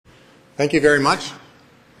Thank you very much.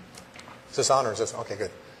 Is this on or is this? Okay,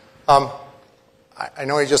 good. I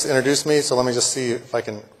know he just introduced me, so let me just see if I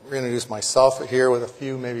can reintroduce myself here with a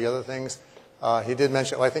few maybe other things. He did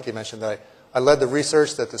mention, well, I think he mentioned that I led the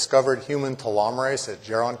research that discovered human telomerase at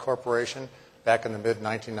Geron Corporation back in the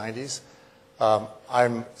mid-1990s.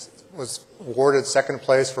 I was awarded second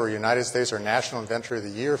place for United States or National Inventor of the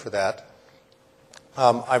Year for that.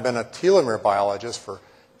 I've been a telomere biologist for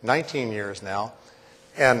 19 years now,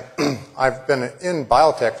 and I've been in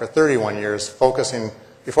biotech for 31 years, focusing,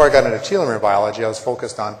 before I got into telomere biology, I was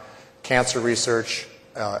focused on cancer research,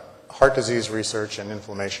 heart disease research, and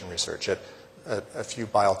inflammation research at a few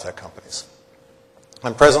biotech companies.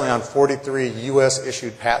 I'm presently on 43 U.S.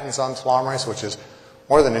 issued patents on telomerase, which is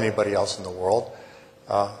more than anybody else in the world.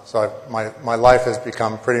 My life has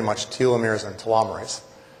become pretty much telomeres and telomerase.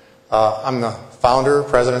 I'm the founder,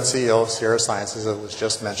 president, CEO of Sierra Sciences, as was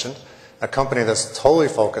just mentioned, a company that's totally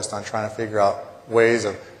focused on trying to figure out ways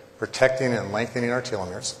of protecting and lengthening our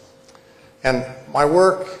telomeres. And my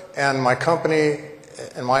work and my company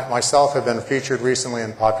and myself have been featured recently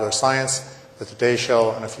in Popular Science, The Today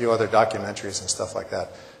Show, and a few other documentaries and stuff like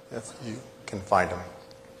that, if you can find them.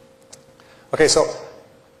 Okay, so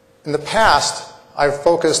in the past, I've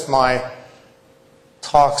focused my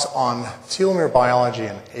talks on telomere biology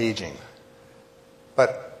and aging.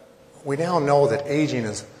 But we now know that aging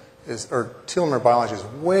or telomere biology is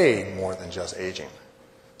way more than just aging.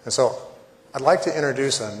 And so I'd like to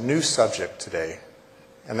introduce a new subject today,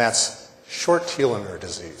 and that's short telomere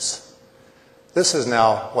disease. This is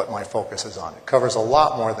now what my focus is on. It covers a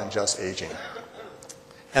lot more than just aging.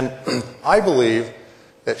 And I believe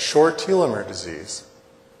that short telomere disease,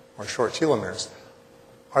 or short telomeres,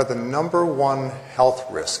 are the #1 health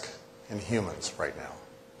risk in humans right now.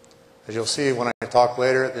 As you'll see when I talk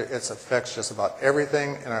later, it affects just about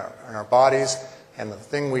everything in our bodies, and the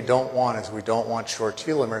thing we don't want is we don't want short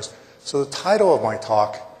telomeres. So the title of my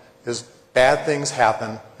talk is Bad Things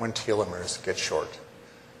Happen When Telomeres Get Short.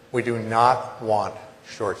 We do not want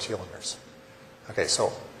short telomeres. Okay,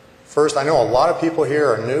 so first, I know a lot of people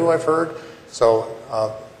here are new, I've heard, so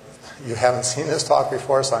you haven't seen this talk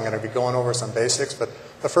before, so I'm going to be going over some basics, but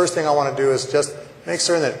the first thing I want to do is just make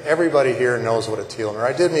certain that everybody here knows what a telomere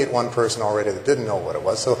is. I did meet one person already that didn't know what it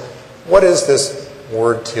was. So what is this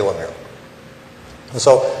word telomere? And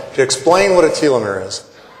so to explain what a telomere is,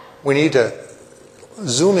 we need to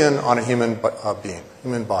zoom in on a human being,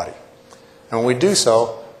 human body. And when we do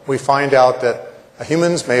so, we find out that a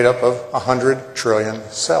human's made up of 100 trillion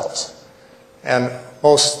cells. And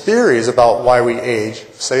most theories about why we age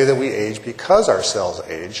say that we age because our cells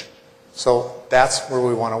age. So that's where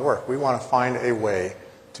we want to work. We want to find a way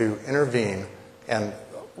to intervene and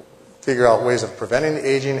figure out ways of preventing the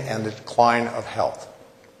aging and the decline of health.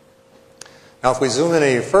 Now, if we zoom in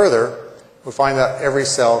any further, we find that every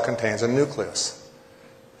cell contains a nucleus.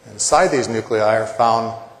 Inside these nuclei are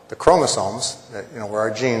found the chromosomes, that, where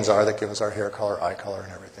our genes are that give us our hair color, eye color,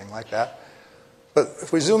 and everything like that. But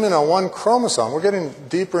if we zoom in on one chromosome, we're getting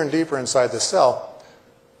deeper and deeper inside the cell.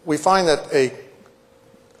 We find that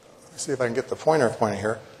let's see if I can get the pointer pointing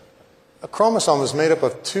here. A chromosome is made up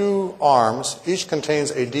of 2 arms. Each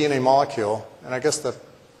contains a DNA molecule. And I guess I'm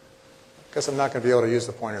not going to be able to use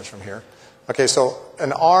the pointers from here. Okay, so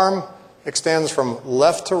an arm extends from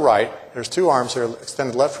left to right. There's 2 arms here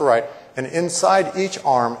extended left to right. And inside each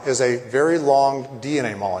arm is a very long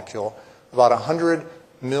DNA molecule, about 100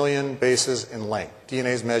 million bases in length.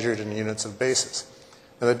 DNA is measured in units of bases.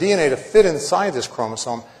 Now the DNA to fit inside this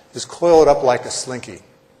chromosome is coiled up like a slinky.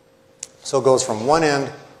 So it goes from one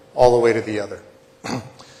end all the way to the other.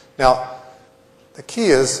 Now, the key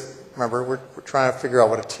is, remember, we're trying to figure out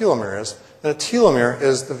what a telomere is. And a telomere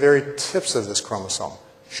is the very tips of this chromosome,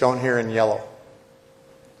 shown here in yellow.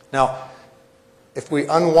 Now, if we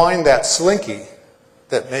unwind that slinky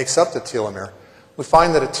that makes up the telomere, we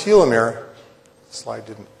find that a telomere, the slide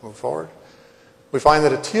didn't move forward, we find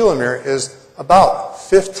that a telomere is about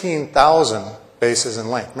 15,000 bases in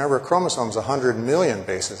length. Remember, a chromosome is 100 million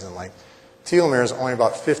bases in length. Telomere is only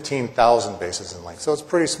about 15,000 bases in length. So it's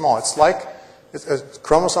pretty small. A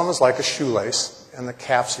chromosome is like a shoelace, and the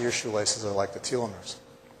caps of your shoelaces are like the telomeres.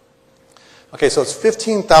 Okay, so it's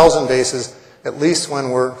 15,000 bases, at least when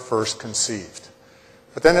we're first conceived.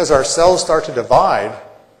 But then as our cells start to divide,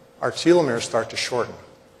 our telomeres start to shorten.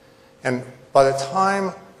 And by the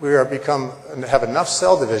time we have enough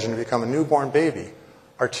cell division to become a newborn baby,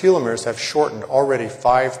 our telomeres have shortened already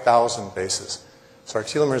 5,000 bases. So our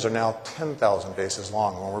telomeres are now 10,000 bases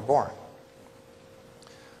long when we're born.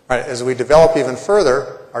 Right, as we develop even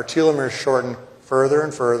further, our telomeres shorten further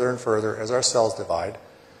and further and further as our cells divide.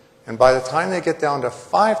 And by the time they get down to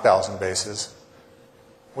 5,000 bases,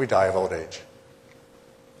 we die of old age.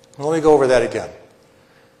 Let me go over that again.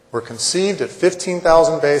 We're conceived at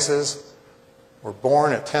 15,000 bases, we're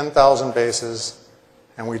born at 10,000 bases,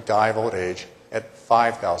 and we die of old age at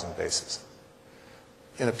 5,000 bases.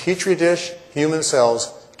 In a petri dish, human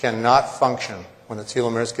cells cannot function when the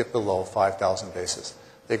telomeres get below 5,000 bases.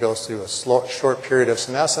 They go through a short period of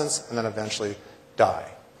senescence and then eventually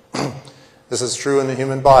die. This is true in the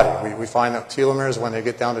human body. We find that telomeres, when they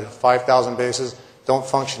get down to 5,000 bases, don't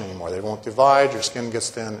function anymore. They won't divide, your skin gets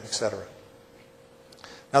thin, etc.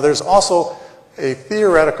 Now, there's also a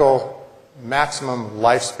theoretical maximum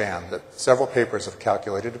lifespan that several papers have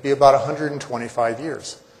calculated to be about 125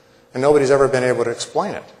 years. And nobody's ever been able to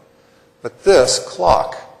explain it. But this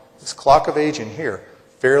clock of aging here,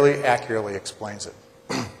 fairly accurately explains it.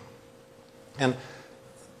 And the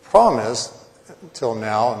problem is, until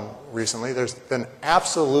now and recently, there's been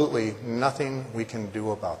absolutely nothing we can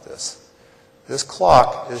do about this. This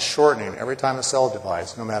clock is shortening every time a cell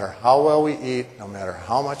divides, no matter how well we eat, no matter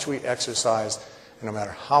how much we exercise, and no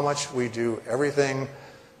matter how much we do everything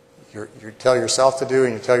you tell yourself to do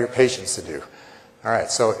and you tell your patients to do. All right,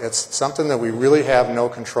 so it's something that we really have no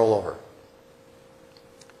control over.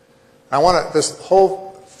 This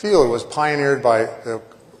whole field was pioneered by the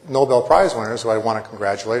Nobel Prize winners, who I want to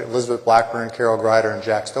congratulate, Elizabeth Blackburn, Carol Greider, and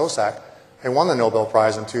Jack Stosack. They won the Nobel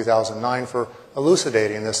Prize in 2009 for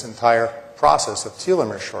elucidating this entire process of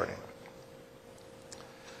telomere shortening.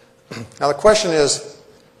 Now the question is,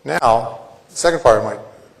 now, the second part of my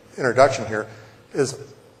introduction here is,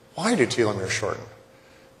 why do telomeres shorten?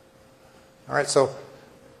 All right, so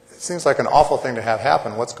it seems like an awful thing to have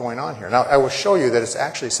happen. What's going on here? Now, I will show you that it's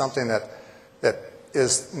actually something that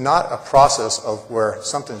is not a process of where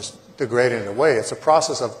something's degrading away. It's a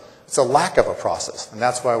process of, it's a lack of a process, and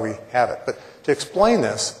that's why we have it. But to explain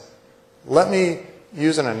this, let me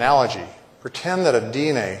use an analogy. Pretend that a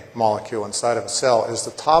DNA molecule inside of a cell is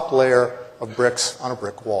the top layer of bricks on a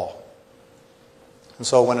brick wall. And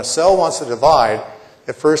so when a cell wants to divide,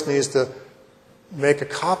 it first needs to make a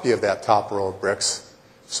copy of that top row of bricks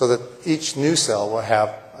so that each new cell will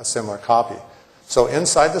have a similar copy. So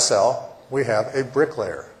inside the cell, we have a brick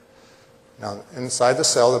layer. Now, inside the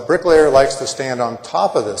cell, the brick layer likes to stand on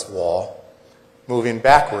top of this wall, moving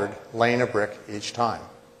backward, laying a brick each time.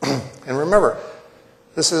 And remember,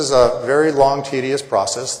 this is a very long, tedious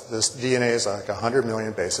process. This DNA is like 100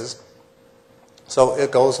 million bases. So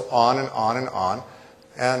it goes on and on and on.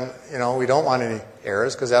 And, we don't want any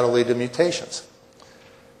errors because that'll lead to mutations.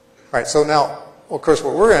 All right, so now, of course,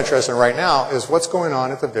 what we're interested in right now is what's going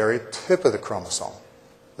on at the very tip of the chromosome,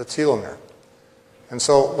 the telomere. And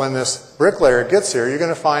so when this brick layer gets here, you're going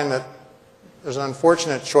to find that there's an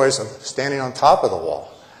unfortunate choice of standing on top of the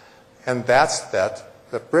wall. And that's that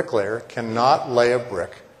the brick layer cannot lay a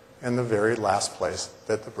brick in the very last place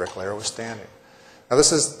that the brick layer was standing. Now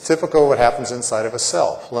this is typical of what happens inside of a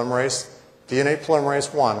cell. DNA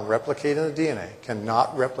polymerase 1 replicating the DNA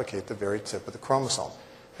cannot replicate the very tip of the chromosome.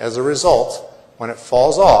 As a result, when it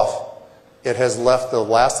falls off, it has left the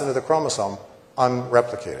last end of the chromosome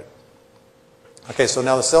unreplicated. Okay, so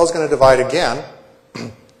now the cell's going to divide again.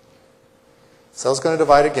 Cell's going to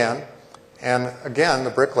divide again, and again the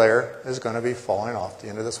brick layer is going to be falling off the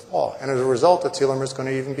end of this wall. And as a result, the telomere is going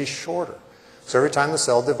to even be shorter. So every time the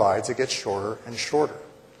cell divides, it gets shorter and shorter.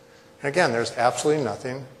 And again, there's absolutely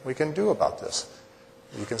nothing we can do about this.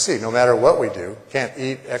 You can see, no matter what we do, can't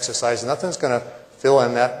eat, exercise, nothing's going to fill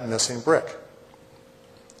in that missing brick.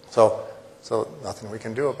 So nothing we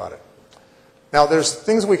can do about it. Now, there's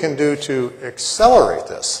things we can do to accelerate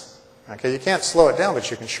this. Okay, you can't slow it down, but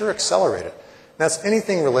you can sure accelerate it. And that's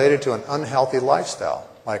anything related to an unhealthy lifestyle,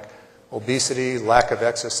 like obesity, lack of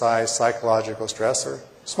exercise, psychological stress, or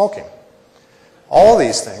smoking. All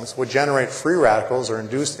these things would generate free radicals or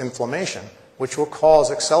induce inflammation, which will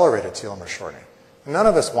cause accelerated telomere shortening. None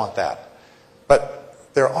of us want that. But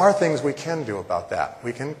there are things we can do about that.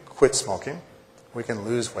 We can quit smoking. We can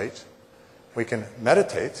lose weight. We can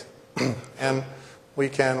meditate. And we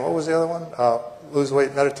can, what was the other one? Lose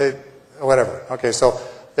weight, meditate, whatever. Okay, so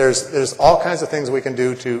there's all kinds of things we can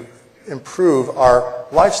do to improve our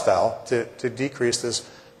lifestyle to decrease this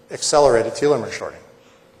accelerated telomere shortening.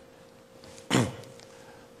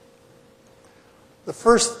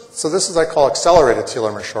 So this is, I call accelerated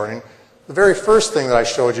telomere shortening. The very first thing that I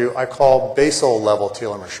showed you, I call basal level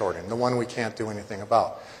telomere shortening, the one we can't do anything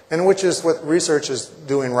about, and which is what research is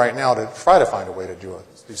doing right now to try to find a way to do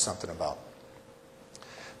something about.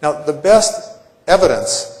 Now, the best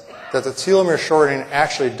evidence that the telomere shortening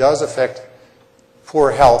actually does affect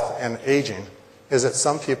poor health and aging is that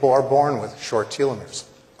some people are born with short telomeres.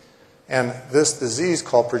 And this disease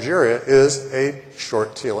called progeria is a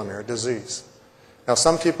short telomere disease. Now,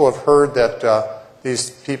 some people have heard that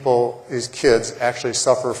these kids actually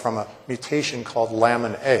suffer from a mutation called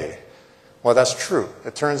lamin A. Well, that's true.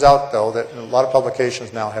 It turns out, though, that a lot of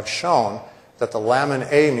publications now have shown that the lamin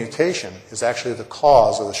A mutation is actually the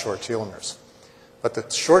cause of the short telomeres. But the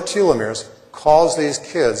short telomeres cause these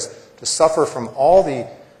kids to suffer from all the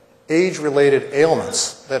age-related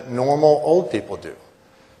ailments that normal old people do.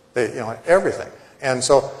 Everything. And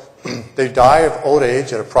so they die of old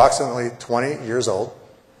age at approximately 20 years old.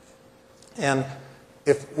 And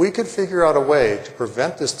if we could figure out a way to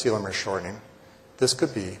prevent this telomere shortening, this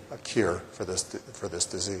could be a cure for this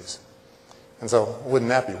disease. And so wouldn't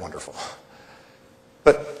that be wonderful?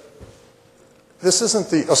 But this isn't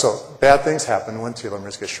so bad things happen when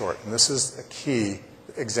telomeres get short. And this is a key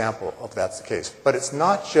example of that's the case. But it's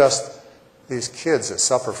not just these kids that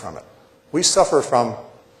suffer from it. We suffer from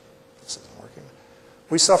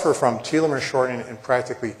telomere shortening in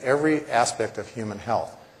practically every aspect of human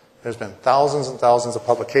health. There's been thousands and thousands of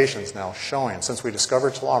publications now showing, since we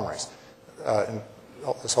discovered telomerase, in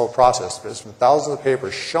this whole process, there's been thousands of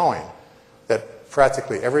papers showing that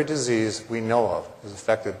practically every disease we know of is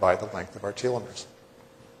affected by the length of our telomeres.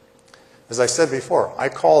 As I said before, I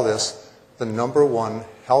call this the #1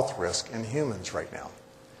 health risk in humans right now.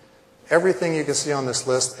 Everything you can see on this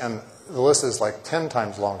list, and the list is like 10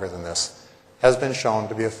 times longer than this, has been shown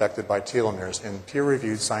to be affected by telomeres in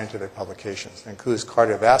peer-reviewed scientific publications. It includes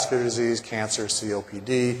cardiovascular disease, cancer,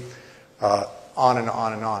 COPD, on and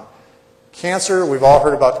on and on. Cancer, we've all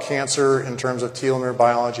heard about cancer in terms of telomere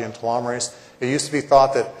biology and telomerase. It used to be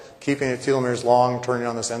thought that keeping the telomeres long, turning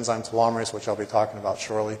on this enzyme telomerase, which I'll be talking about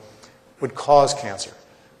shortly, would cause cancer.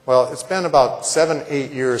 Well, it's been about 7,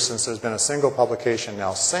 8 years since there's been a single publication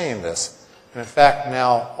now saying this. And in fact,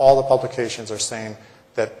 now all the publications are saying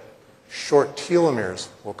that short telomeres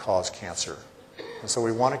will cause cancer. And so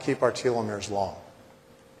we want to keep our telomeres long.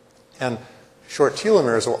 And short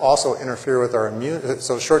telomeres will also interfere with our immune.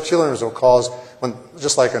 So short telomeres will cause,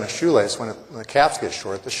 just like in a shoelace, when the caps get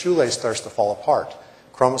short, the shoelace starts to fall apart.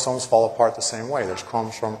 Chromosomes fall apart the same way. There's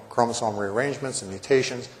chromosome rearrangements and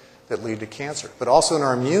mutations that lead to cancer. But also in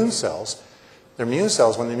our immune cells, when the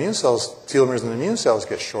telomeres in the immune cells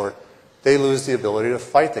get short, they lose the ability to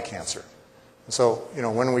fight the cancer. And so,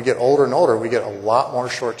 when we get older and older, we get a lot more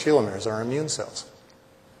short telomeres in our immune cells.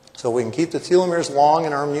 So we can keep the telomeres long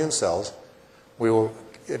in our immune cells. We will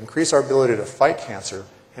increase our ability to fight cancer.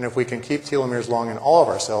 And if we can keep telomeres long in all of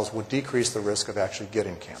our cells, we'll decrease the risk of actually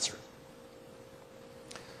getting cancer.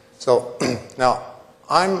 So now,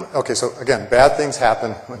 so again, bad things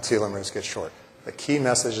happen when telomeres get short. The key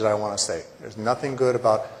message that I want to say, there's nothing good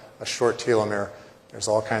about a short telomere. There's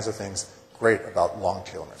all kinds of things great about long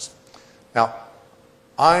telomeres. Now,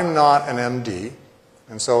 I'm not an MD,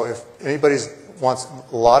 and so if anybody wants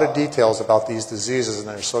a lot of details about these diseases and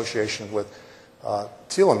their association with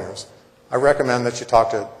telomeres, I recommend that you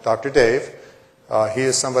talk to Dr. Dave. He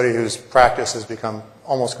is somebody whose practice has become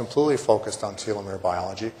almost completely focused on telomere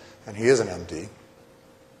biology, and he is an MD.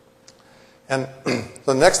 And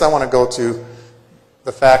so next I want to go to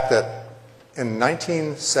the fact that in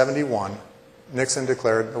 1971, Nixon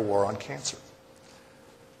declared the war on cancer.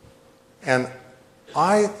 And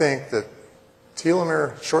I think that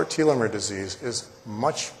short telomere disease is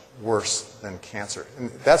much worse than cancer.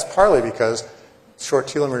 And that's partly because short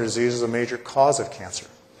telomere disease is a major cause of cancer.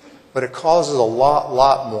 But it causes a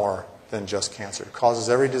lot more than just cancer. It causes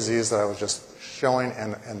every disease that I was just showing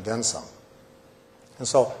and then some. And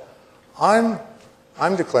so I'm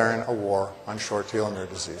declaring a war on short telomere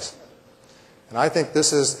disease. And I think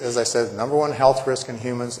this is, as I said, the #1 health risk in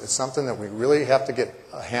humans. It's something that we really have to get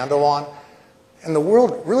a handle on. And the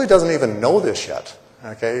world really doesn't even know this yet.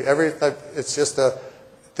 Okay? It's just a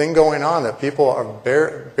thing going on that people are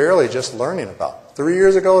barely just learning about. 3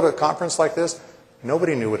 years ago at a conference like this,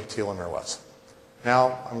 nobody knew what a telomere was.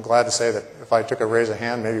 Now, I'm glad to say that if I took a raise of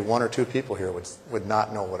hand, maybe 1 or 2 people here would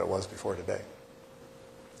not know what it was before today.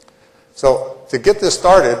 So to get this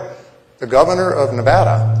started, the governor of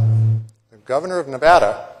Nevada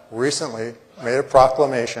recently made a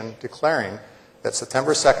proclamation declaring that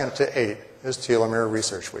September 2nd to 8th is Telomere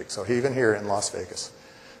Research Week. So even here in Las Vegas.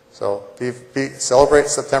 So celebrate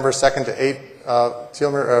September 2nd to 8th,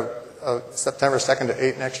 September 2nd to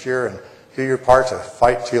 8th next year, and do your part to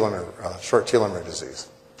fight short telomere disease.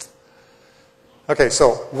 Okay,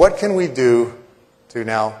 so what can we do to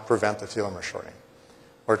now prevent the telomere shortening,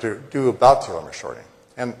 or to do about telomere shortening?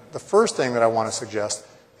 And the first thing that I want to suggest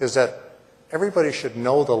is that everybody should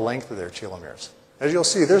know the length of their telomeres. As you'll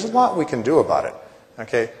see, there's a lot we can do about it,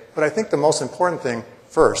 okay? But I think the most important thing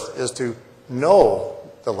first is to know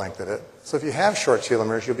the length of it. So if you have short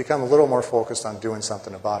telomeres, you'll become a little more focused on doing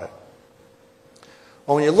something about it.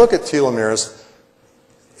 Well, when you look at telomeres,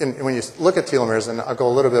 and I'll go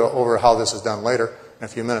a little bit over how this is done later in a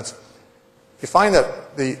few minutes, you find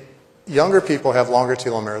that the younger people have longer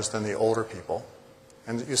telomeres than the older people.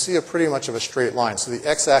 And you see pretty much of a straight line. So the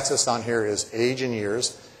x-axis on here is age in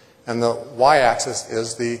years, and the y-axis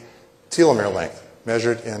is the telomere length,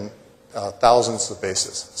 measured in thousands of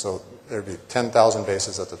bases. So there'd be 10,000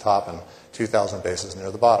 bases at the top and 2,000 bases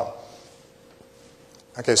near the bottom.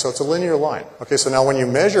 Okay, so it's a linear line. Okay, so now when you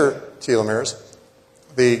measure telomeres,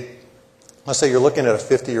 let's say you're looking at a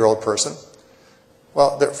 50-year-old person.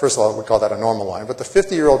 Well, first of all, we call that a normal line. But the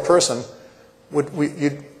 50-year-old person,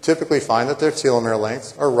 you'd typically find that their telomere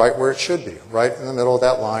lengths are right where it should be, right in the middle of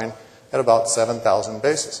that line at about 7,000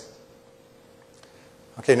 bases.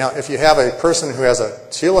 Okay, now if you have a person who has a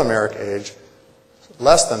telomeric age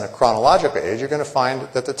less than a chronological age, you're going to find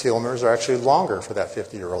that the telomeres are actually longer for that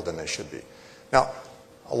 50-year-old than they should be. Now,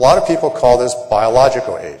 a lot of people call this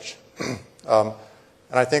biological age.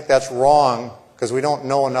 And I think that's wrong because we don't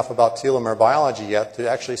know enough about telomere biology yet to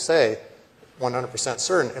actually say 100%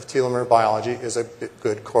 certain if telomere biology is a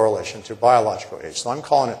good correlation to biological age. So I'm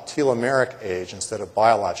calling it telomeric age instead of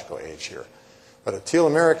biological age here. But a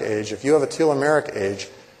telomeric age, if you have a telomeric age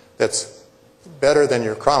that's better than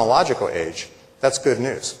your chronological age, that's good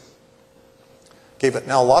news. Okay, but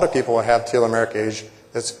now a lot of people will have telomeric age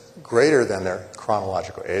that's greater than their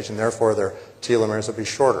chronological age, and therefore their telomeres will be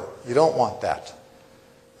shorter. You don't want that.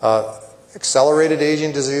 Accelerated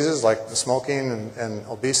aging diseases like smoking and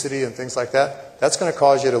obesity and things like that, that's going to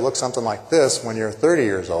cause you to look something like this when you're 30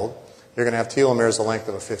 years old. You're going to have telomeres the length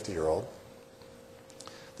of a 50-year-old.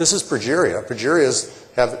 This is progeria. Progerias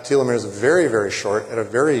have telomeres very, very short at a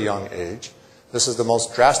very young age. This is the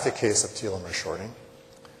most drastic case of telomere shortening.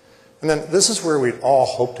 And then this is where we'd all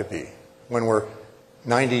hope to be when we're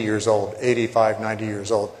 90 years old, 85, 90 years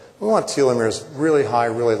old. We want telomeres really high,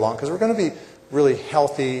 really long, because we're going to be really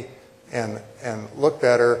healthy and look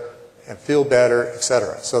better and feel better,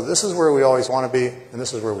 etc. So this is where we always want to be, and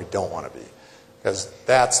this is where we don't want to be, because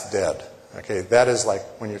that's dead. Okay, that is like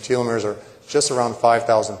when your telomeres are just around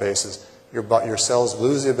 5,000 bases, your cells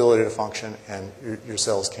lose the ability to function, and your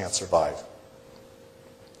cells can't survive.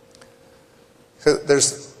 So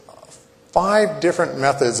there's 5 different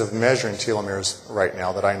methods of measuring telomeres right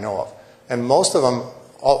now that I know of, and most of them,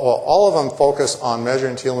 all of them focus on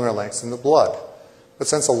measuring telomere lengths in the blood. But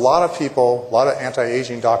since a lot of people, a lot of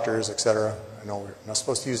anti-aging doctors, etc., I know we're not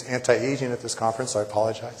supposed to use anti-aging at this conference, so I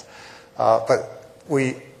apologize. But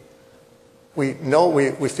we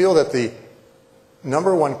feel that the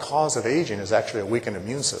 #1 cause of aging is actually a weakened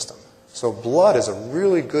immune system. So blood is a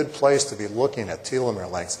really good place to be looking at telomere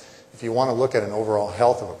lengths if you want to look at an overall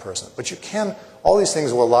health of a person. But you can, all these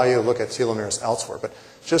things will allow you to look at telomeres elsewhere. But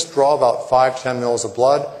just draw about 5-10 mils of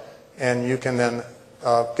blood, and you can then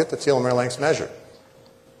get the telomere lengths measured.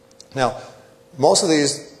 Now, most of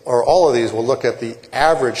these, or all of these, will look at the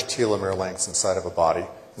average telomere lengths inside of a body,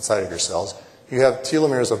 inside of your cells. You have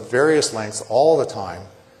telomeres of various lengths all the time,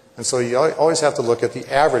 and so you always have to look at the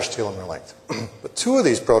average telomere length. But 2 of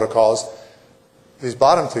these protocols, these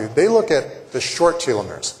bottom 2, they look at the short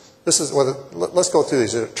telomeres. This is, let's go through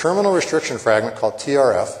these. There's a terminal restriction fragment called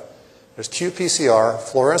TRF. There's qPCR,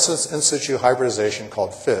 fluorescence in situ hybridization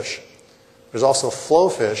called FISH. There's also flow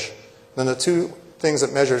FISH. Then the 2 things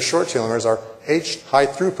that measure short telomeres are high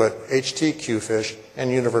throughput, HTQ FISH,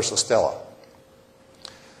 and universal Stella.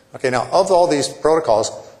 Okay, now of all these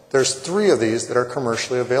protocols, there's 3 of these that are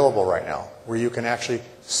commercially available right now, where you can actually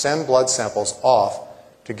send blood samples off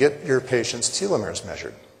to get your patient's telomeres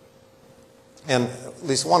measured. And at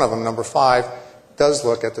least one of them, number 5, does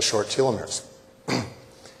look at the short telomeres.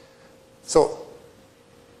 So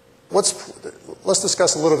let's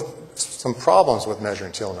discuss some problems with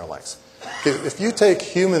measuring telomere lengths. If you take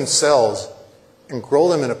human cells and grow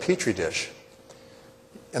them in a petri dish,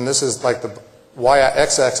 and this is like the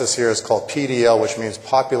x-axis here is called PDL, which means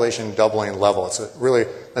population doubling level. It's really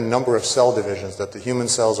the number of cell divisions that the human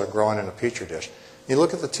cells are growing in a petri dish. You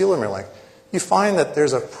look at the telomere length, you find that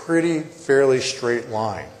there's a fairly straight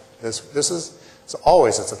line. It's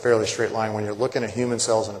always a fairly straight line when you're looking at human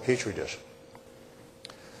cells in a petri dish.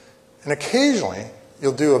 And occasionally,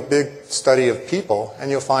 you'll do a big study of people,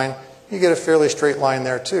 and you'll find you get a fairly straight line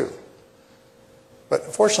there too. But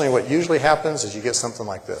unfortunately, what usually happens is you get something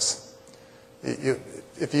like this.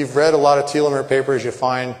 If you've read a lot of telomere papers, you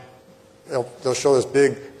find they'll show those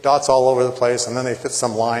big dots all over the place, and then they fit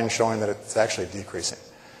some line showing that it's actually decreasing.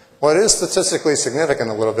 Well, it is statistically significant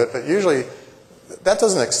a little bit, but usually that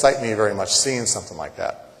doesn't excite me very much, seeing something like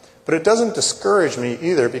that. But it doesn't discourage me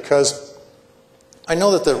either, because I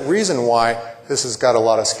know that the reason why this has got a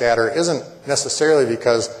lot of scatter isn't necessarily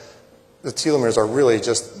because the telomeres are really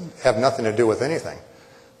just have nothing to do with anything.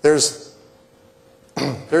 There is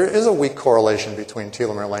a weak correlation between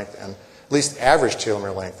telomere length and at least average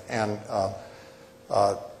telomere length and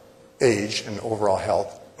age and overall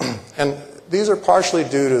health. And these are partially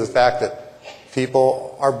due to the fact that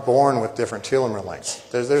people are born with different telomere lengths.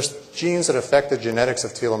 There's genes that affect the genetics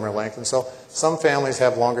of telomere length, and so some families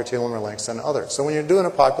have longer telomere lengths than others. So when you're doing a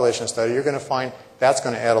population study, you're going to find that's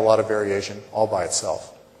going to add a lot of variation all by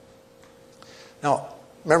itself. Now,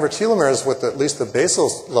 remember, telomeres with at least the basal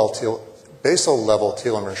level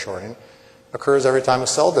telomere shortening occurs every time a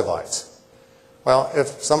cell divides. Well, if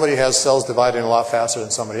somebody has cells dividing a lot faster than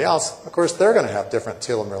somebody else, of course, they're going to have different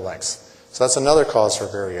telomere lengths. So that's another cause for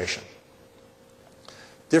variation.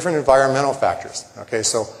 Different environmental factors. Okay,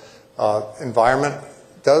 so environment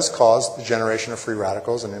does cause the generation of free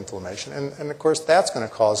radicals and inflammation, and of course that's going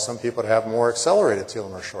to cause some people to have more accelerated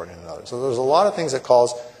telomere shortening than others. So there's a lot of things that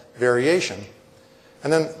cause variation.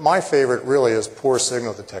 And then my favorite really is poor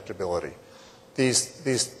signal detectability.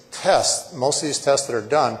 These tests, most of these tests that are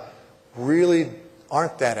done, really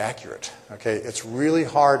aren't that accurate. Okay, it's really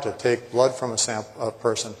hard to take blood from a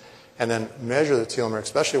person and then measure the telomere,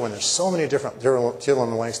 especially when there's so many different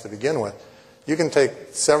telomere lengths to begin with. You can take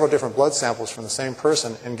several different blood samples from the same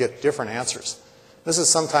person and get different answers. This is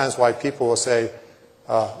sometimes why people will say,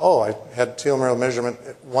 oh, I had telomere measurement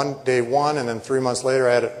day one, and then 3 months later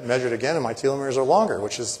I had it measured again, and my telomeres are longer,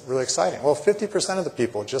 which is really exciting. Well, 50% of the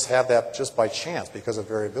people just have that just by chance because of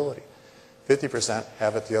variability. 50%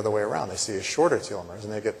 have it the other way around. They see a shorter telomeres,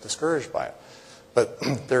 and they get discouraged by it. But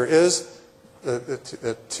there is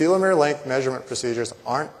the telomere length measurement procedures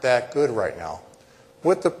aren't that good right now.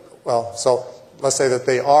 So let's say that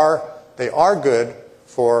they are good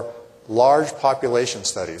for large population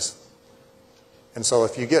studies. And so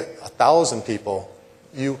if you get 1,000 people,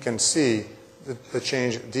 you can see the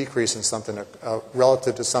change, decrease in something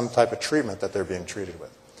relative to some type of treatment that they're being treated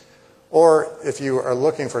with. Or if you are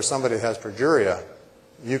looking for somebody that has progeria,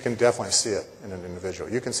 you can definitely see it in an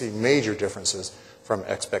individual. You can see major differences from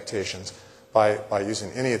expectations by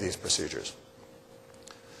using any of these procedures.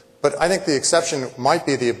 But I think the exception might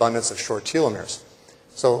be the abundance of short telomeres.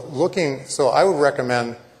 So I would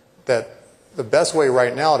recommend that the best way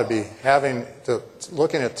right now to be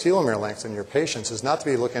looking at telomere lengths in your patients is not to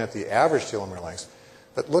be looking at the average telomere lengths,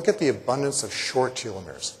 but look at the abundance of short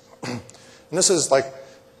telomeres. And this is like,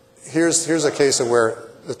 here's a case of where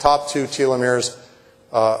the top two telomeres,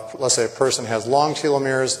 let's say a person has long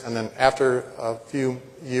telomeres, and then after a few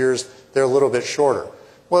years, they're a little bit shorter.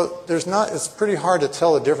 Well, it's pretty hard to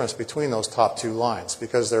tell the difference between those top two lines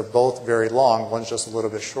because they're both very long, one's just a little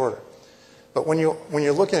bit shorter. But when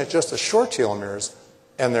you're looking at just the short telomeres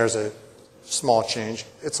and there's a small change,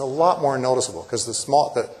 it's a lot more noticeable because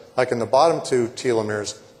like in the bottom two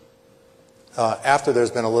telomeres, after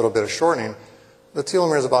there's been a little bit of shortening, the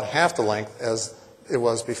telomere is about half the length as it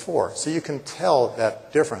was before. So you can tell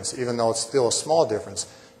that difference, even though it's still a small difference,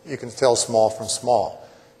 you can tell small from small.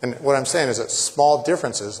 And what I'm saying is that small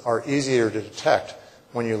differences are easier to detect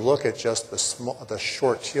when you look at just the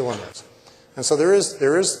short telomeres. And so there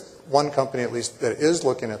is one company at least that is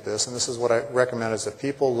looking at this, and this is what I recommend, is that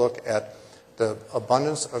people look at the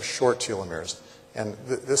abundance of short telomeres. And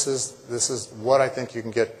this is what I think you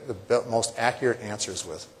can get the most accurate answers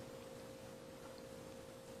with.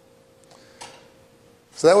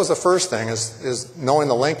 So that was the first thing, is knowing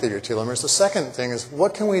the length of your telomeres. The second thing is,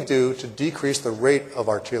 what can we do to decrease the rate of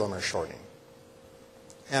our telomere shortening?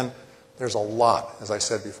 And there's a lot, as I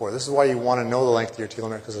said before. This is why you want to know the length of your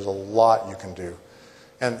telomere, because there's a lot you can do.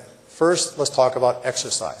 And first, let's talk about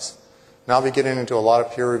exercise. Now I'll be getting into a lot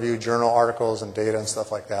of peer-reviewed journal articles and data and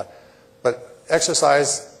stuff like that. But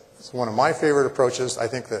exercise is one of my favorite approaches. I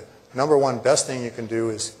think the number one best thing you can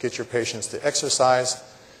do is get your patients to exercise.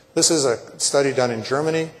 This is a study done in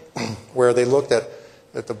Germany where they looked at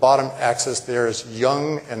the bottom axis. There's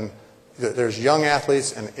young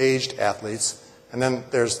athletes and aged athletes, and then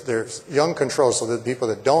there's young controls, so the people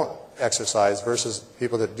that don't exercise versus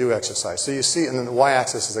people that do exercise. So you see, and then the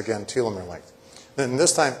y-axis is again telomere length. Then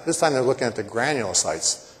this time they're looking at the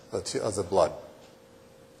granulocytes of the blood.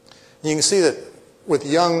 You can see that with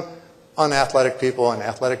young unathletic people and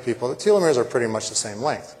athletic people, the telomeres are pretty much the same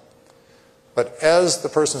length. But as the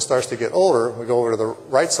person starts to get older, we go over to the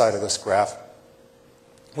right side of this graph,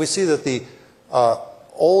 we see that the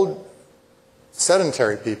old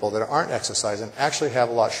sedentary people that aren't exercising actually have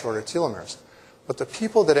a lot shorter telomeres. But the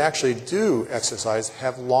people that actually do exercise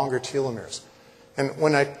have longer telomeres. And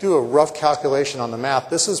when I do a rough calculation on the map,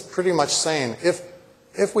 this is pretty much saying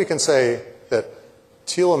if we can say that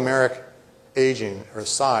telomeric aging or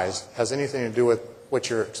size has anything to do with what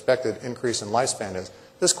your expected increase in lifespan is,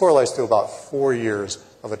 this correlates to about 4 years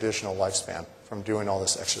of additional lifespan from doing all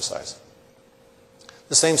this exercise.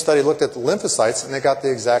 The same study looked at the lymphocytes, and they got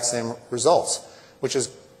the exact same results, which is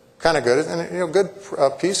kind of good, and good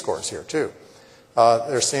p-scores here too.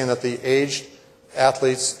 They're seeing that the aged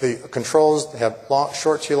athletes, the controls have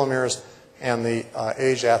short telomeres, and the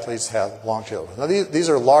aged athletes have long telomeres. Now these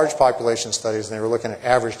are large population studies, and they were looking at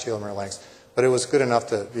average telomere lengths, but it was good enough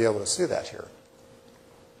to be able to see that here.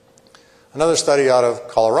 Another study out of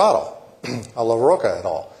Colorado, La Roca et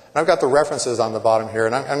al. And I've got the references on the bottom here,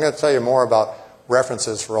 and I'm going to tell you more about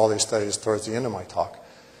references for all these studies towards the end of my talk.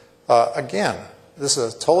 Again, this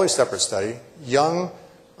is a totally separate study. Young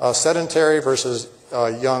sedentary versus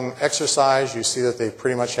young exercise. You see that they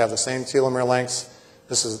pretty much have the same telomere lengths.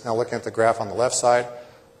 This is now looking at the graph on the left side.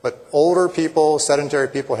 But older people, sedentary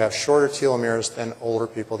people, have shorter telomeres than older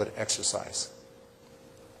people that exercise.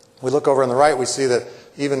 We look over on the right, we see that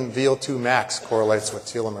even VO2 max correlates with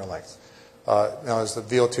telomere length. Now, is the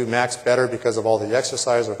VO2 max better because of all the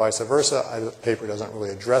exercise or vice versa? The paper doesn't really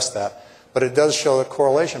address that, but it does show a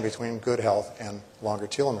correlation between good health and longer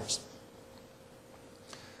telomeres.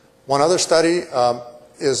 One other study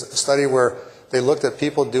is a study where they looked at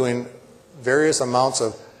people doing various amounts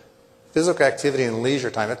of physical activity in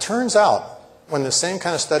leisure time. It turns out, when the same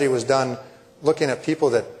kind of study was done looking at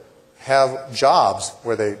people that have jobs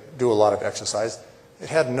where they do a lot of exercise, it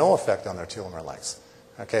had no effect on their telomere lengths.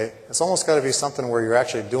 Okay? It's almost got to be something where you're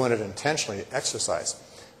actually doing it intentionally, exercise.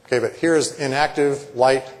 Okay, but here's inactive,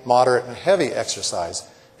 light, moderate, and heavy exercise.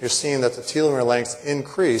 You're seeing that the telomere lengths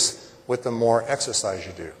increase with the more exercise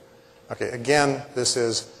you do. Okay, again, this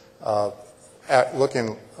is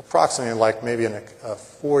looking approximately like maybe a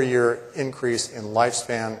 4-year increase in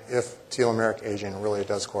lifespan if telomeric aging really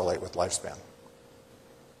does correlate with lifespan.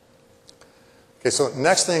 Okay, so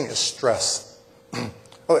next thing is stress.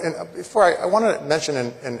 Oh, and before I want to mention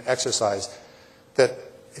in exercise that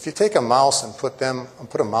if you take a mouse and put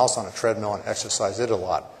a mouse on a treadmill and exercise it a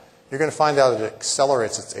lot, you're going to find out that it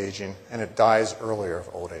accelerates its aging and it dies earlier of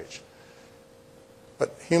old age.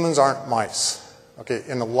 But humans aren't mice. Okay,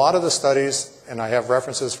 in a lot of the studies, and I have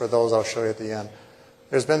references for those I'll show you at the end,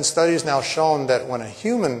 there's been studies now shown that when a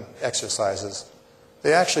human exercises,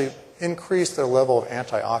 they actually increase their level of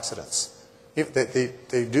antioxidants.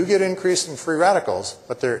 They do get increase in free radicals,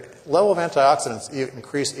 but their level of antioxidants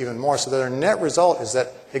increase even more, so that their net result is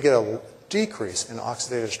that they get a decrease in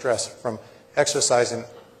oxidative stress from exercising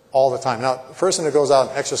all the time. Now, a person who goes out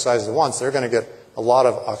and exercises once, they're going to get a lot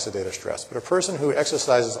of oxidative stress. But a person who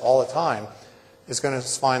exercises all the time is going to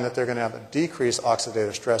find that they're going to have a decreased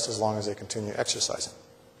oxidative stress as long as they continue exercising.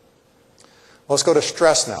 Well, let's go to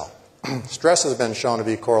stress now. Stress has been shown to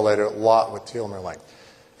be correlated a lot with telomere length.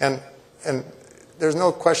 And there's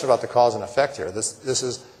no question about the cause and effect here. This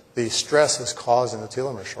is the stress is causing the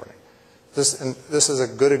telomere shortening. This is a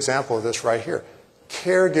good example of this right here.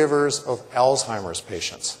 Caregivers of Alzheimer's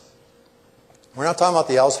patients. We're not talking about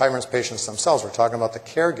the Alzheimer's patients themselves. We're talking about the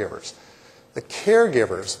caregivers. The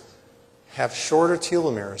caregivers have shorter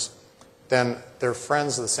telomeres than their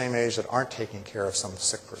friends of the same age that aren't taking care of some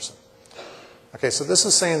sick person. Okay, so this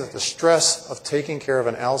is saying that the stress of taking care of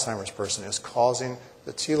an Alzheimer's person is causing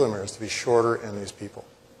the telomeres to be shorter in these people.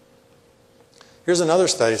 Here's another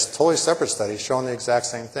study, it's a totally separate study, showing the exact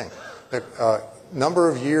same thing. The number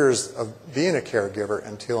of years of being a caregiver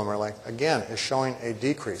and telomere length, again, is showing a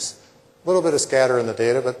decrease. A little bit of scatter in the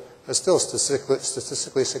data, but it's still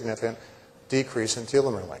statistically significant decrease in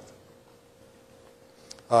telomere length.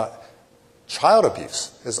 Child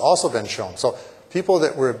abuse has also been shown. So people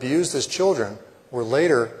that were abused as children were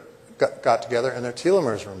later got together and their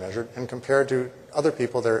telomeres were measured and compared to other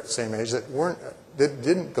people their same age that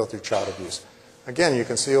didn't go through child abuse. Again, you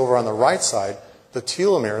can see over on the right side, the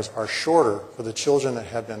telomeres are shorter for the children that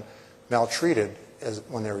had been maltreated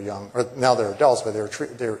when they were young, or now they're adults, but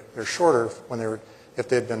they're shorter if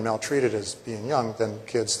they had been maltreated as being young than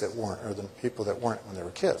kids that weren't, or than people that weren't when they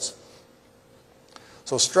were kids.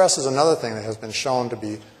 So stress is another thing that has been shown to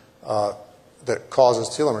be that causes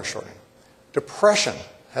telomere shortening. Depression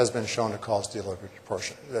has been shown to cause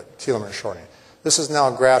telomere shortening. This is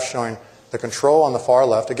now a graph showing the control on the far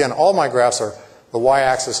left. Again, all my graphs are, the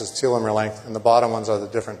y-axis is telomere length, and the bottom ones are the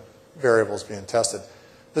different variables being tested.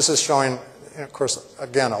 This is showing, of course,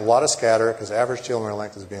 again, a lot of scatter, because average telomere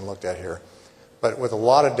length is being looked at here. But with a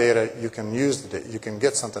lot of data, you can use the data, you can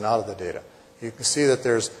get something out of the data. You can see that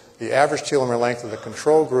there's the average telomere length of the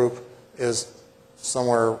control group is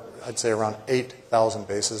somewhere I'd say around 8,000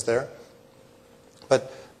 bases there.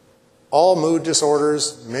 But all mood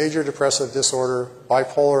disorders, major depressive disorder,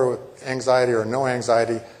 bipolar with anxiety or no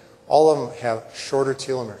anxiety, all of them have shorter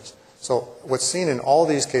telomeres. So what's seen in all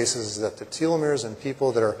these cases is that the telomeres in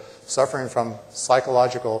people that are suffering from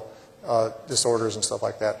psychological disorders and stuff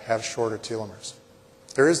like that have shorter telomeres.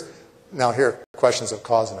 There is, now here, questions of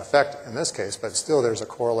cause and effect in this case, but still there's a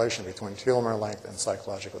correlation between telomere length and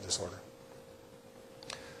psychological disorder.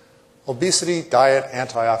 Obesity, diet,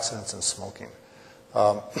 antioxidants, and smoking.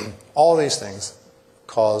 All of these things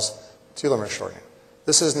cause telomere shortening.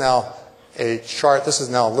 This is now a chart. This is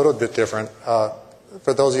now a little bit different.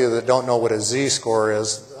 For those of you that don't know what a z-score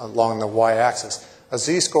is along the y-axis, a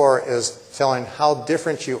z-score is telling how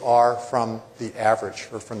different you are from the average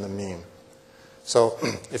or from the mean. So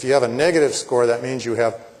if you have a negative score, that means you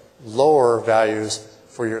have lower values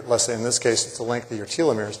for your, let's say in this case, it's the length of your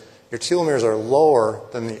telomeres. Your telomeres are lower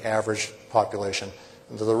than the average population.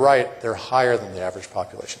 And to the right, they're higher than the average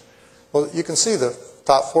population. Well, you can see the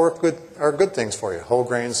top four are good things for you. Whole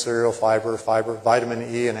grain, cereal, fiber,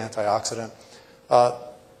 vitamin E, and antioxidant.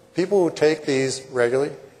 People who take these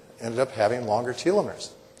regularly ended up having longer telomeres.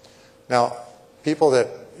 Now, people that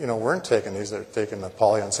weren't taking these, they're taking the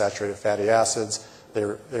polyunsaturated fatty acids, they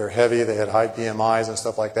were heavy, they had high BMIs and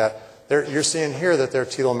stuff like that. You're seeing here that their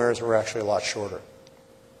telomeres were actually a lot shorter.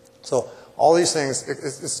 So all these things,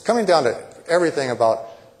 it's coming down to everything about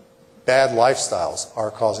bad lifestyles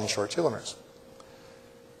are causing short telomeres.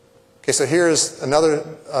 Okay, so here's another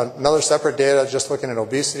separate data just looking at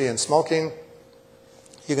obesity and smoking.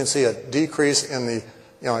 You can see a decrease in the,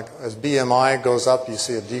 as BMI goes up, you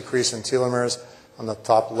see a decrease in telomeres. On the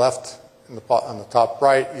top left, on the top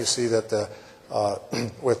right, you see that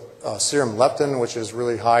with serum leptin, which is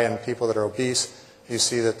really high in people that are obese, you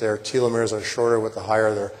see that their telomeres are shorter with the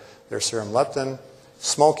higher their serum leptin.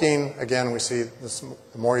 Smoking, again, we see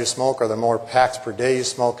the more you smoke or the more packs per day you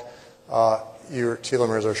smoke, your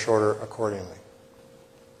telomeres are shorter accordingly.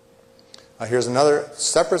 Here's another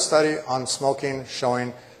separate study on smoking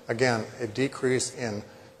showing, again, a decrease in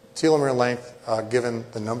telomere length given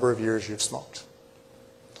the number of years you've smoked.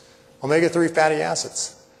 Omega-3 fatty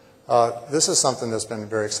acids. This is something that's been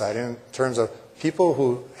very exciting in terms of people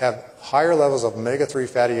who have higher levels of omega-3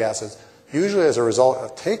 fatty acids, usually as a result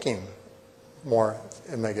of taking more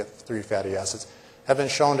omega-3 fatty acids, have been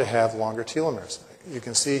shown to have longer telomeres. You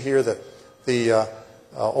can see here that the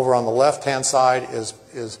over on the left-hand side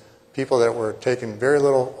is people that were taking very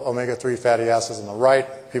little omega-3 fatty acids. On the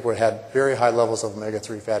right, people that had very high levels of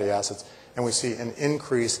omega-3 fatty acids, and we see an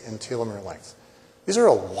increase in telomere length. These are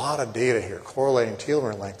a lot of data here correlating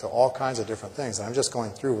telomere length to all kinds of different things. And I'm just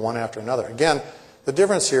going through one after another. Again, the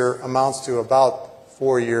difference here amounts to about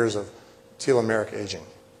 4 years of telomeric aging.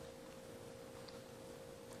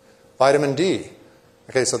 Vitamin D.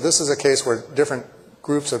 Okay, so this is a case where different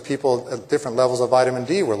groups of people at different levels of vitamin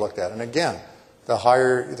D were looked at. And again, the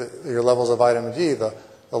higher your levels of vitamin D, the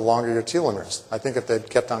longer your telomeres. I think if they'd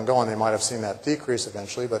kept on going, they might have seen that decrease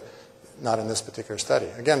eventually, but not in this particular study.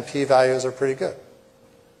 Again, p-values are pretty good.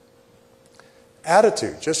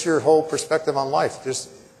 Attitude, just your whole perspective on life, just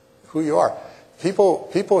who you are.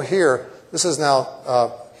 People here, this is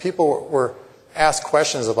now, people were asked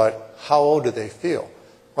questions about how old do they feel.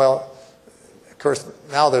 Well, of course,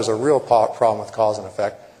 now there's a real problem with cause and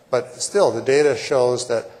effect, but still the data shows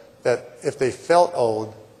that if they felt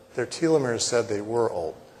old, their telomeres said they were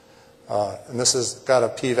old. And this has got a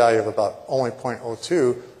p-value of about only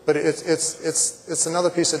 0.02, but it's another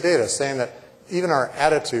piece of data saying that even our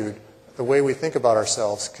attitude, the way we think about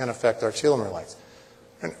ourselves, can affect our telomere length.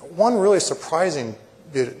 And one really surprising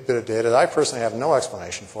bit of data that I personally have no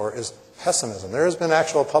explanation for is pessimism. There has been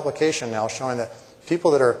actual publication now showing that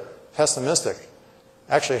people that are pessimistic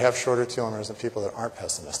actually have shorter telomeres than people that aren't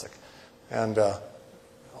pessimistic. And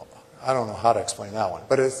I don't know how to explain that one.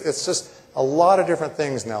 But it's just a lot of different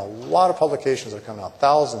things now. A lot of publications are coming out,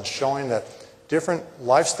 thousands, showing that different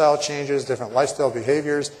lifestyle changes, different lifestyle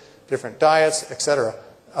behaviors, different diets, etc.,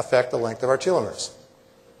 affect the length of our telomeres.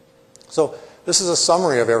 So this is a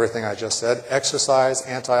summary of everything I just said. Exercise,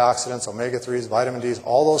 antioxidants, omega-3s, vitamin Ds,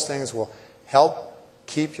 all those things will help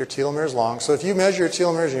keep your telomeres long. So if you measure your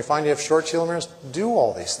telomeres and you find you have short telomeres, do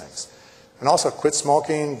all these things. And also quit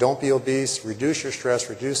smoking, don't be obese, reduce your stress,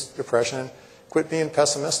 reduce depression, quit being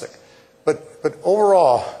pessimistic. But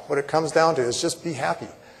overall, what it comes down to is just be happy.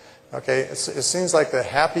 Okay, it seems like the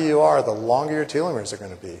happier you are, the longer your telomeres are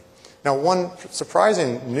going to be. Now, one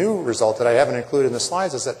surprising new result that I haven't included in the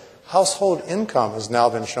slides is that household income has now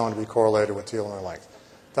been shown to be correlated with telomere length.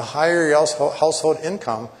 The higher your household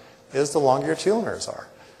income is, the longer your telomeres are.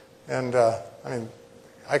 And I mean,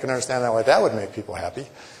 I can understand why that would make people happy.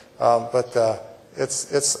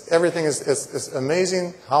 It's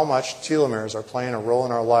amazing how much telomeres are playing a role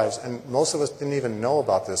in our lives, and most of us didn't even know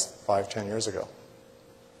about this 5-10 years ago.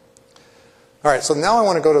 All right, so now I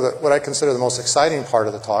want to go to what I consider the most exciting part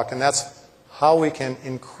of the talk, and that's how we can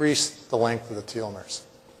increase the length of the telomeres.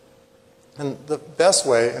 And the best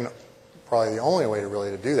way, and probably the only way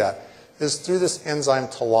to do that, is through this enzyme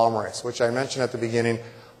telomerase, which I mentioned at the beginning.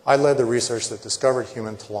 I led the research that discovered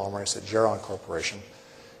human telomerase at Geron Corporation.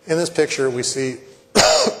 In this picture, we see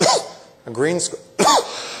a green squiggly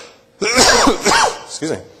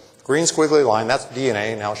line. That's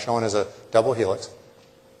DNA, now shown as a double helix.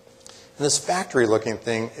 And this factory-looking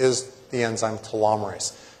thing is the enzyme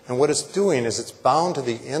telomerase. And what it's doing is it's bound to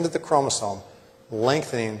the end of the chromosome,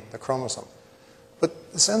 lengthening the chromosome.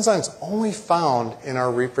 But this enzyme's only found in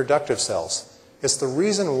our reproductive cells. It's the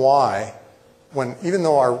reason why, even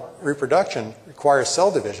though our reproduction requires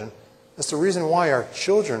cell division, it's the reason why our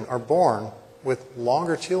children are born with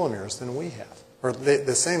longer telomeres than we have, or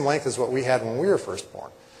the same length as what we had when we were first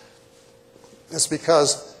born. It's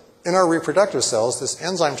because in our reproductive cells, this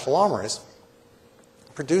enzyme telomerase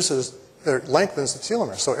lengthens the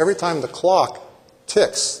telomere. So every time the clock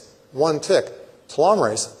ticks, one tick,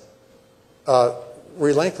 telomerase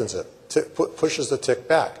re-lengthens it, pushes the tick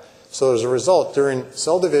back. So as a result, during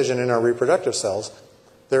cell division in our reproductive cells,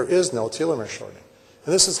 there is no telomere shortening.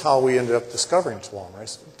 And this is how we ended up discovering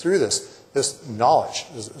telomerase, through this knowledge,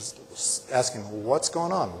 asking what's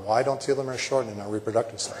going on? Why don't telomeres shorten in our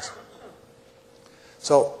reproductive cells?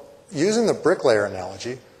 So using the bricklayer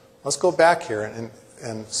analogy, let's go back here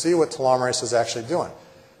and see what telomerase is actually doing.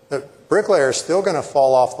 The bricklayer is still going to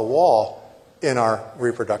fall off the wall in our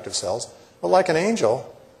reproductive cells, but like an angel,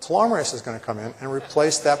 telomerase is going to come in and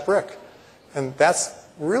replace that brick. And that's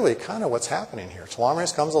really kind of what's happening here.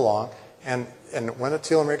 Telomerase comes along, and when a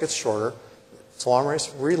telomere gets shorter,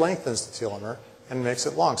 telomerase re-lengthens the telomere and makes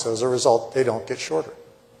it long. So as a result, they don't get shorter.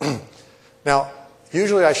 Now,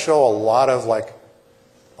 usually I show a lot of like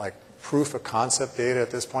proof of concept data at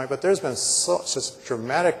this point, but there's been such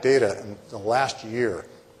dramatic data in the last year.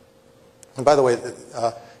 And by the way,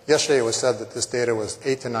 yesterday it was said that this data was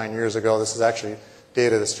 8 to 9 years ago. This is actually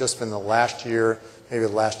data that's just been the last year, maybe the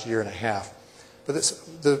last year and a half. But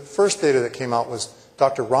the first data that came out was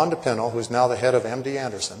Dr. Ron DePinto, who's now the head of MD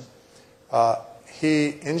Anderson.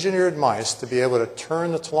 He engineered mice to be able to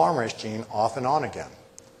turn the telomerase gene off and on again.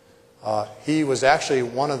 He was actually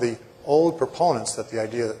one of the old proponents that the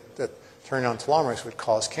idea that turning on telomerase would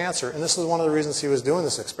cause cancer. And this is one of the reasons he was doing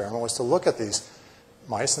this experiment, was to look at these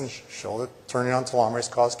mice and show that turning on telomerase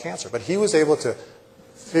caused cancer. But he was able to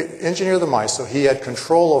engineer the mice so he had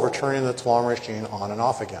control over turning the telomerase gene on and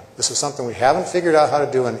off again. This is something we haven't figured out how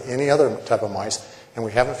to do in any other type of mice, and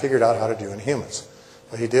we haven't figured out how to do in humans.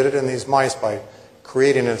 But he did it in these mice by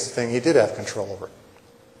creating this thing he did have control over.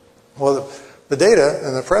 Well, the data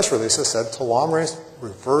in the press releases said telomerase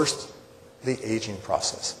reversed the aging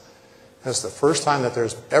process. And it's the first time that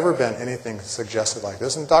there's ever been anything suggested like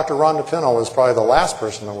this. And Dr. Ron DePinto was probably the last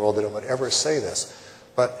person in the world that would ever say this.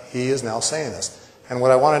 But he is now saying this. And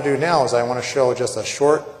what I want to do now is I want to show just a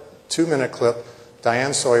short 2-minute clip,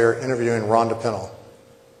 Diane Sawyer interviewing Ron DePinto.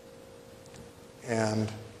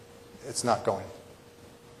 And it's not going.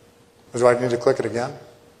 Do I need to click it again?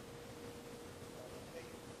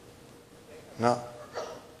 No?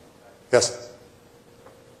 Yes?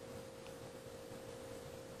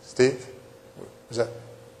 Steve? Is that?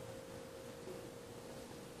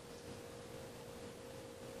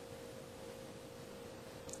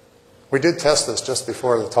 We did test this just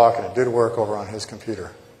before the talk, and it did work over on his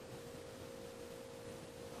computer.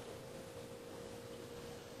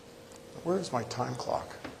 Where's my time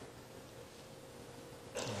clock?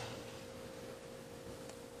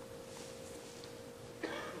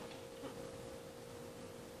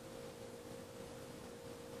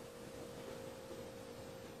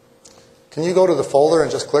 Can you go to the folder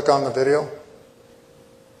and just click on the video?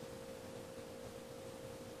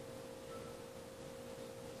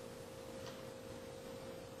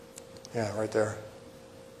 Yeah, right there.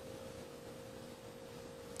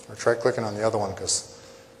 Or try clicking on the other one, because...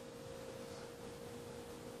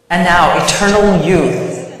 And now, eternal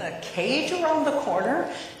youth. In a cage around the corner?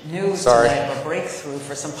 News today of a breakthrough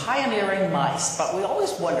for some pioneering mice. But we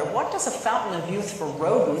always wonder, what does a fountain of youth for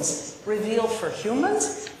rodents reveal for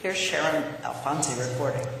humans? Here's Sharon Alfonsi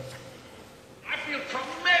reporting. I feel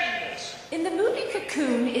tremendous. In the movie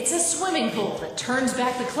Cocoon, it's a swimming pool that turns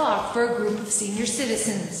back the clock for a group of senior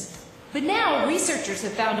citizens. But now researchers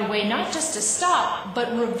have found a way not just to stop,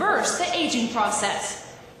 but reverse the aging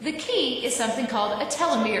process. The key is something called a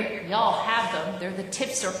telomere. We all have them. They're the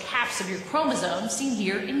tips or caps of your chromosomes, seen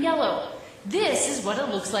here in yellow. This is what it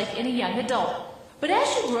looks like in a young adult. But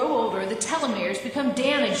as you grow older, the telomeres become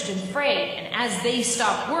damaged and frayed, and as they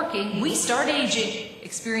stop working, we start aging,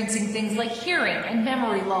 experiencing things like hearing and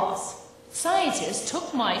memory loss. Scientists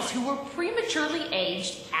took mice who were prematurely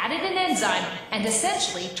aged, added an enzyme, and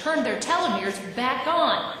essentially turned their telomeres back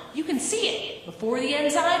on. You can see it before the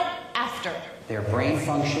enzyme, after. Their brain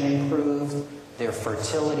function improved, their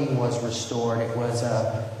fertility was restored. It was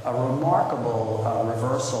a remarkable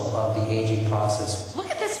reversal of the aging process. Look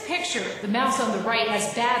at this picture. The mouse on the right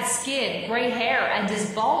has bad skin, gray hair, and is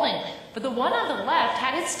balding, but the one on the left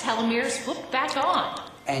had its telomeres flipped back on.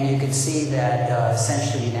 And you can see that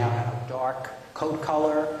essentially you now have a dark coat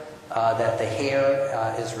color, that the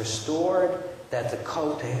hair is restored, that the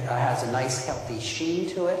coat has a nice healthy sheen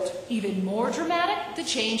to it. Even more dramatic, the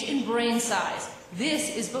change in brain size.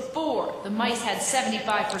 This is before. The mice had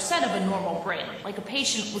 75% of a normal brain, like a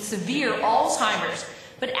patient with severe Alzheimer's.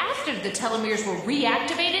 But after the telomeres were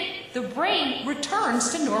reactivated, the brain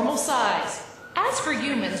returns to normal size. As for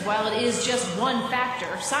humans, while it is just one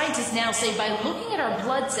factor, scientists now say by looking at our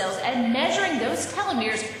blood cells and measuring those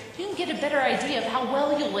telomeres, you can get a better idea of how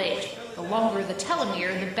well you'll age. The longer the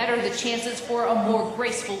telomere, the better the chances for a more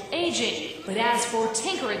graceful aging. But as for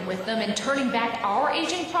tinkering with them and turning back our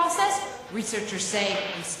aging process, researchers say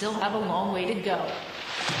we still have a long way to go.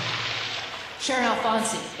 Sharon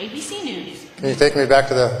Alfonsi, ABC News. Can you take me back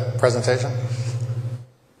to the presentation?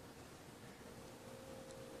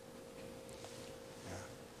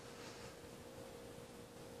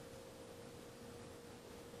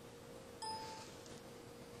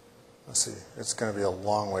 Let's see, it's going to be a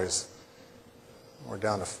long ways. We're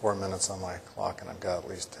down to 4 minutes on my clock, and I've got at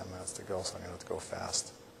least 10 minutes to go, so I'm going to have to go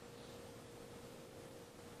fast.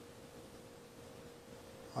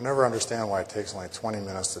 I'll never understand why it takes only 20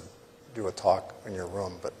 minutes to do a talk in your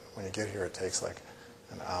room, but when you get here, it takes like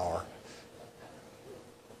an hour.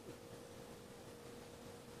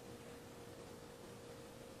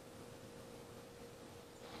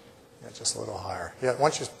 Yeah, just a little higher. Yeah,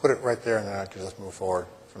 once you put it right there, and then I can just move forward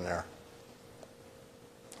from there.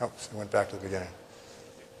 Oops, I went back to the beginning.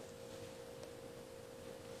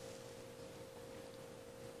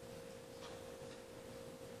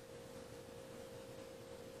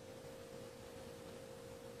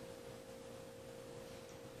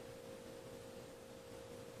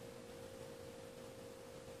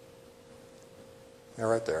 Yeah,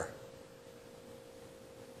 right there.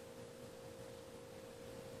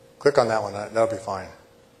 Click on that one, that'll be fine.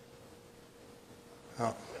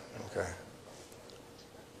 Oh, okay.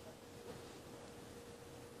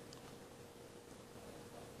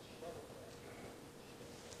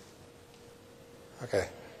 Okay.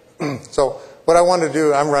 So what I wanted to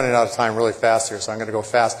do, I'm running out of time really fast here, so I'm going to go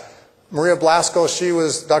fast. Maria Blasco,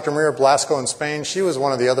 Dr. Maria Blasco in Spain, she was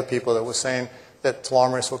one of the other people that was saying that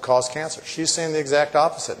telomerase would cause cancer. She's saying the exact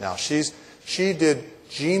opposite now. She did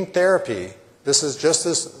gene therapy. This is just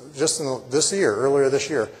this year, earlier this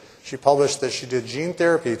year. She published that she did gene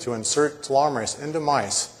therapy to insert telomerase into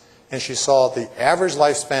mice, and she saw the average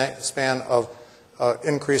lifespan of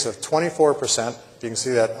increase of 24%. You can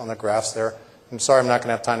see that on the graphs there. I'm sorry I'm not going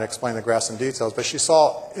to have time to explain the graphs in details,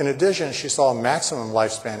 but in addition, she saw a maximum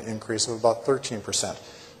lifespan increase of about 13%.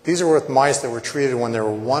 These are with mice that were treated when they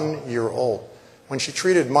were 1 year old. When she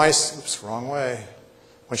treated mice, oops, wrong way.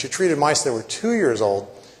 When she treated mice that were 2 years old,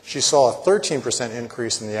 she saw a 13%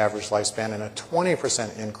 increase in the average lifespan and a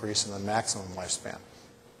 20% increase in the maximum lifespan.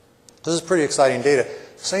 This is pretty exciting data,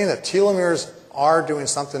 saying that telomeres are doing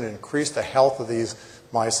something to increase the health of these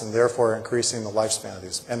mice and therefore increasing the lifespan of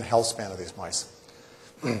these and health span of these mice.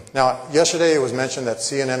 Now, yesterday it was mentioned that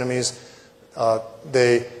sea anemones,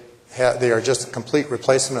 they are just a complete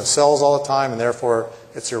replacement of cells all the time, and therefore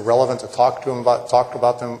it's irrelevant to talk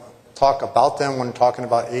about them when talking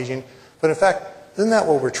about aging. But in fact, isn't that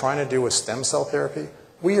what we're trying to do with stem cell therapy?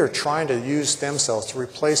 We are trying to use stem cells to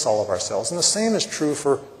replace all of our cells. And the same is true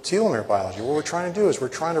for telomere biology. What we're trying to do is we're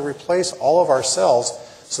trying to replace all of our cells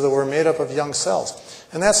so that we're made up of young cells.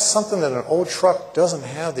 And that's something that an old truck doesn't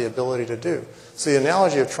have the ability to do. So the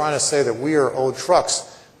analogy of trying to say that we are old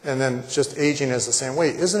trucks and then just aging is the same way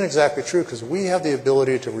isn't exactly true, because we have the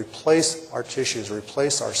ability to replace our tissues,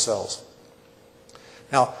 replace our cells.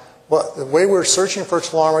 Now, the way we're searching for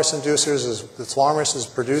telomerase inducers is the telomerase is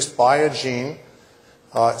produced by a gene.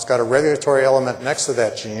 It's got a regulatory element next to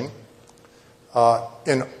that gene.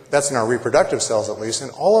 That's in our reproductive cells, at least. In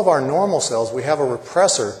all of our normal cells, we have a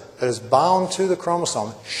repressor that is bound to the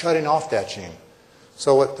chromosome, shutting off that gene.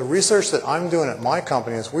 So what the research that I'm doing at my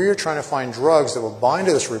company is we are trying to find drugs that will bind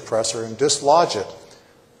to this repressor and dislodge it,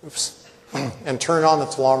 and turn on the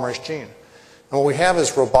telomerase gene. And what we have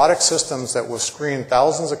is robotic systems that will screen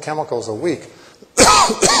thousands of chemicals a week,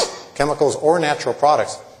 chemicals or natural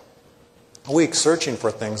products, a week, searching for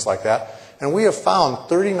things like that. And we have found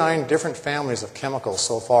 39 different families of chemicals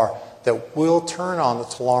so far that will turn on the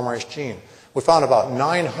telomerase gene. We found about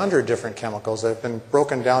 900 different chemicals that have been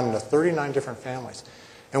broken down into 39 different families.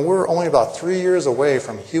 And we're only about 3 years away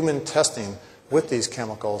from human testing with these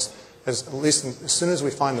chemicals, at least as soon as we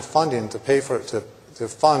find the funding to pay for it, to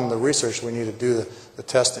fund the research we need to do the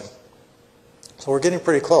testing. So we're getting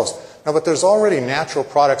pretty close. Now, but there's already natural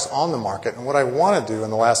products on the market, and what I want to do in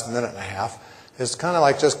the last minute and a half is kind of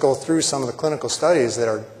like just go through some of the clinical studies that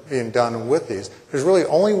are being done with these. There's really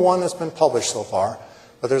only one that's been published so far,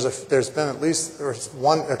 but there's been at least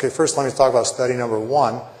one. Okay, first let me talk about study number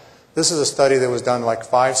 1. This is a study that was done like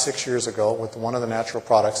 5-6 years ago with one of the natural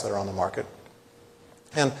products that are on the market.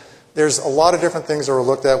 And there's a lot of different things that were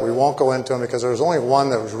looked at. We won't go into them because there was only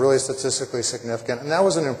one that was really statistically significant, and that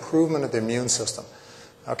was an improvement of the immune system.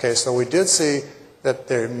 Okay, so we did see that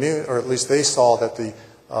their immune, or at least they saw that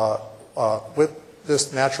with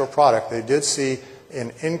this natural product, they did see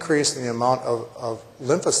an increase in the amount of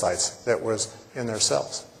lymphocytes that was in their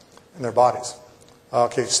cells, in their bodies.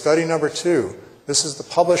 Okay, study number 2. This is the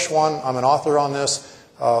published one. I'm an author on this,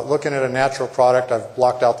 looking at a natural product. I've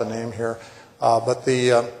blocked out the name here. But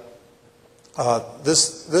this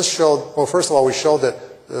showed, well, first of all, we showed that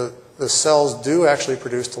the cells do actually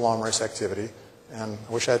produce telomerase activity. And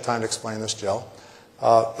I wish I had time to explain this gel.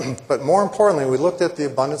 But more importantly, we looked at the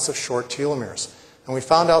abundance of short telomeres. And we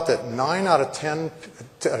found out that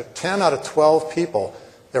 10 out of 12 people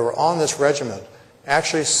that were on this regimen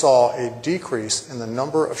actually saw a decrease in the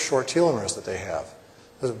number of short telomeres that they have.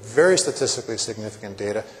 It was very statistically significant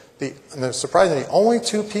data. And surprisingly, only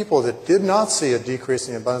 2 people that did not see a decrease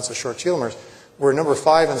in the abundance of short telomeres were number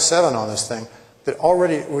 5 and 7 on this thing, that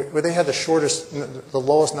already, they had the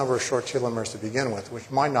lowest number of short telomeres to begin with, which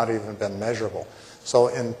might not even have been measurable. So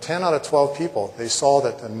in 10 out of 12 people, they saw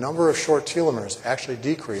that the number of short telomeres actually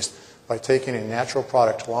decreased by taking a natural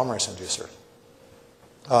product telomerase inducer.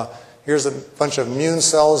 Here's a bunch of immune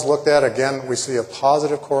cells looked at. Again, we see a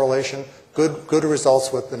positive correlation, good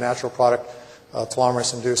results with the natural product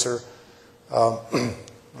telomerase inducer.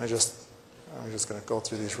 I'm just going to go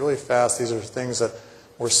through these really fast. These are things that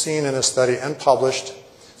were seen in this study and published.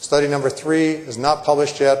 Study number 3 is not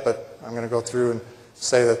published yet, but I'm going to go through and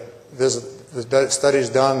say that the study's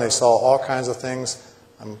done. They saw all kinds of things.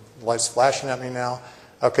 Light's flashing at me now.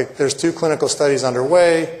 Okay, there's 2 clinical studies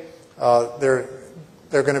underway.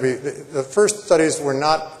 They're going to be, the first studies were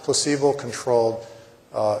not placebo-controlled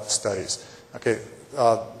studies. Okay,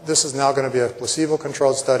 this is now going to be a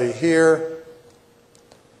placebo-controlled study here.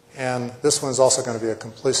 And this one's also going to be a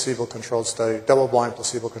placebo-controlled study, double-blind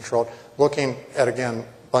placebo-controlled, looking at, again,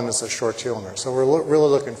 abundance of short telomeres. So we're really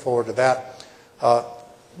looking forward to that.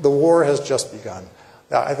 The war has just begun.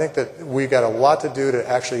 Now, I think that we've got a lot to do to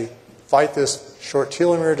actually fight this short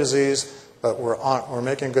telomere disease, but we're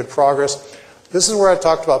making good progress. This is where I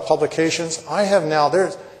talked about publications. I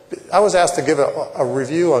was asked to give a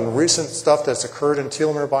review on recent stuff that's occurred in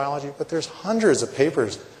telomere biology, but there's hundreds of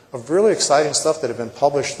papers of really exciting stuff that have been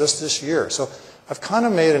published this year. So I've kind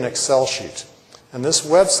of made an Excel sheet. And this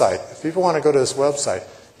website, if people want to go to this website,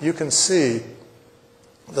 you can see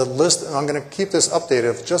the list, and I'm going to keep this updated,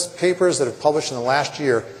 of just papers that have published in the last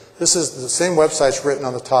year. This is the same website's written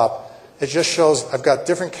on the top. It just shows, I've got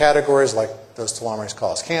different categories like, does telomerase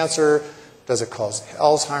cause cancer? Does it cause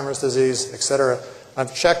Alzheimer's disease, etc.?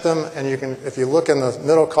 I've checked them, and you can, if you look in the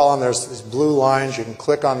middle column, there's these blue lines. You can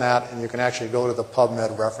click on that, and you can actually go to the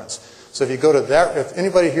PubMed reference. So if you go to that, if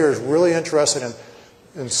anybody here is really interested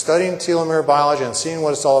in studying telomere biology and seeing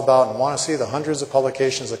what it's all about and want to see the hundreds of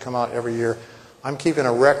publications that come out every year, I'm keeping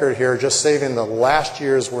a record here, just saving the last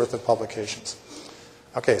year's worth of publications.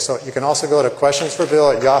 Okay, so you can also go to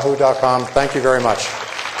questionsforbill@yahoo.com. Thank you very much.